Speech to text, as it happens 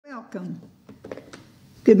welcome.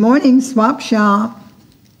 Good morning, Swap Shop.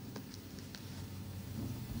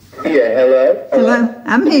 Yeah, hello? Hello,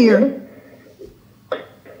 I'm here.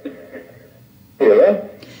 Hello?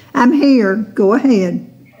 I'm here. Go ahead.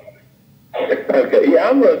 Okay, yeah,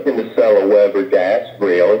 I'm looking to sell a Weber gas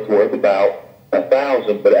grill. It's worth about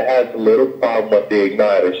 $1,000, but it has a little problem with the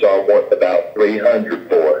igniter, so I'm worth about $300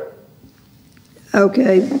 for it.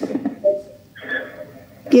 Okay.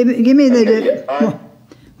 Give me the.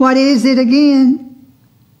 What is it again?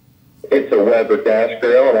 It's a Weber gas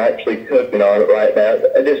grill. I'm actually cooking on it right now.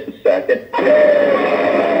 Just a second.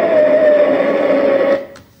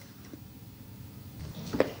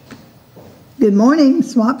 Good morning,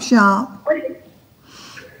 Swap Shop.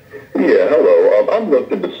 Yeah, hello. I'm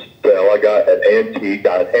looking to sell. I got an antique.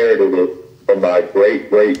 I inherited it from my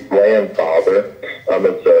great-great-grandfather.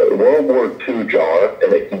 It's a World War II jar,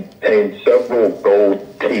 and it contains several gold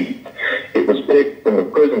teeth. It was picked from the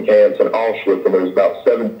prison camps in Auschwitz, and there was about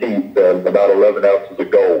 7 teeth and about 11 ounces of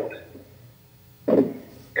gold.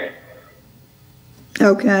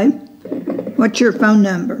 Okay. What's your phone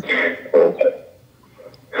number? Okay.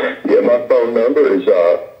 Yeah, my phone number is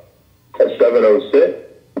 706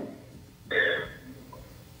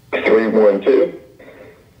 312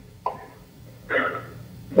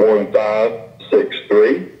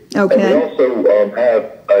 1563. Okay. And we also have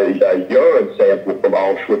a urine sample from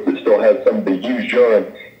Auschwitz that still has some of the used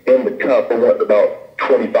urine in the cup. I want about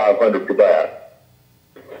 $2,500 for that.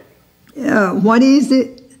 What is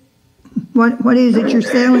it? What is it you're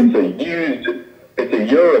selling? It's a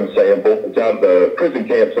urine sample. It's out of the prison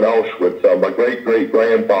camps in Auschwitz. My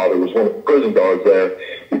great-great-grandfather was one of the prison guards there.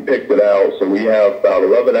 He picked it out, so we have about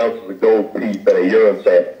 11 ounces of gold teeth and a urine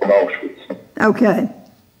sample from Auschwitz. Okay.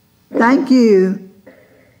 Thank you.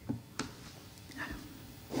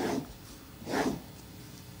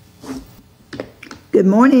 Good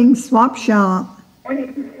morning, Swap Shop.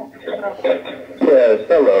 Yes,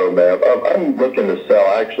 hello, ma'am. I'm looking to sell.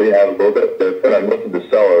 I actually have a little bit different. I'm looking to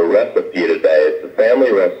sell a recipe today. It's a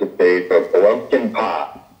family recipe for pumpkin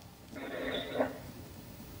pie.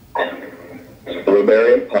 It's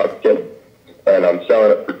blueberry and pumpkin, and I'm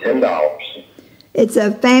selling it for $10. It's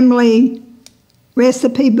a family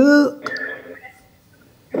recipe book.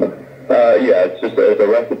 Yeah, it's a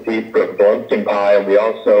recipe for pumpkin pie, and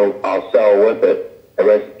I'll sell with it a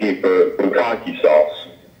recipe for bukkake sauce.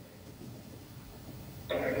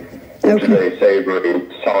 Which is a savory,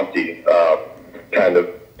 salty kind of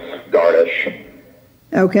garnish.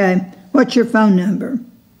 Okay. What's your phone number?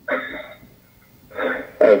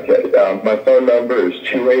 Okay. My phone number is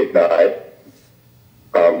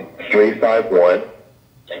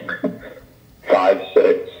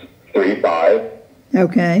 289-351-5635.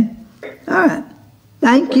 Okay. All right.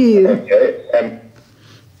 Thank you. Okay.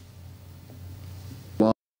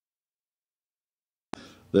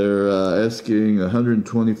 They're asking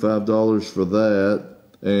 $125 for that,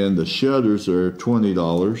 and the shutters are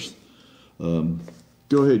 $20.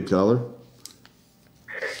 Go ahead, caller.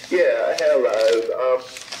 Yeah, hello.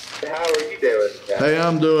 How are you doing today? Hey,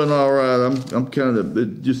 I'm doing all right. I'm kind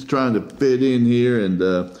of just trying to fit in here and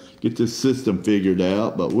get this system figured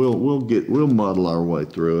out, but we'll muddle our way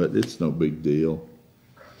through it. It's no big deal.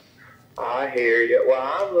 I hear you. Well,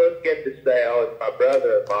 I'm looking to sell. It's my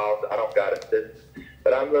brother-in-law. I don't got a system.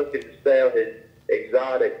 But I'm looking to sell his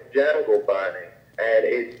exotic jungle bunny, and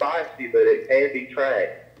it's spicy, but it can be trained.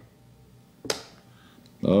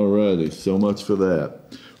 All righty, so much for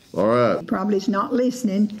that. All right. Probably is not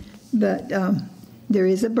listening, but there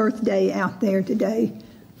is a birthday out there today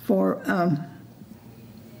for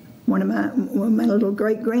one of my little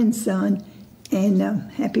great grandson, and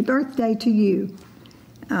happy birthday to you.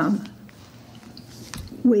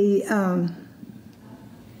 We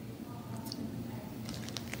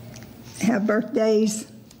have birthdays.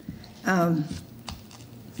 Good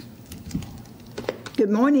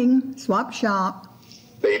morning, Swap Shop.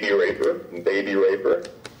 Baby Raper.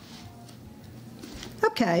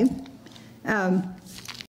 Okay.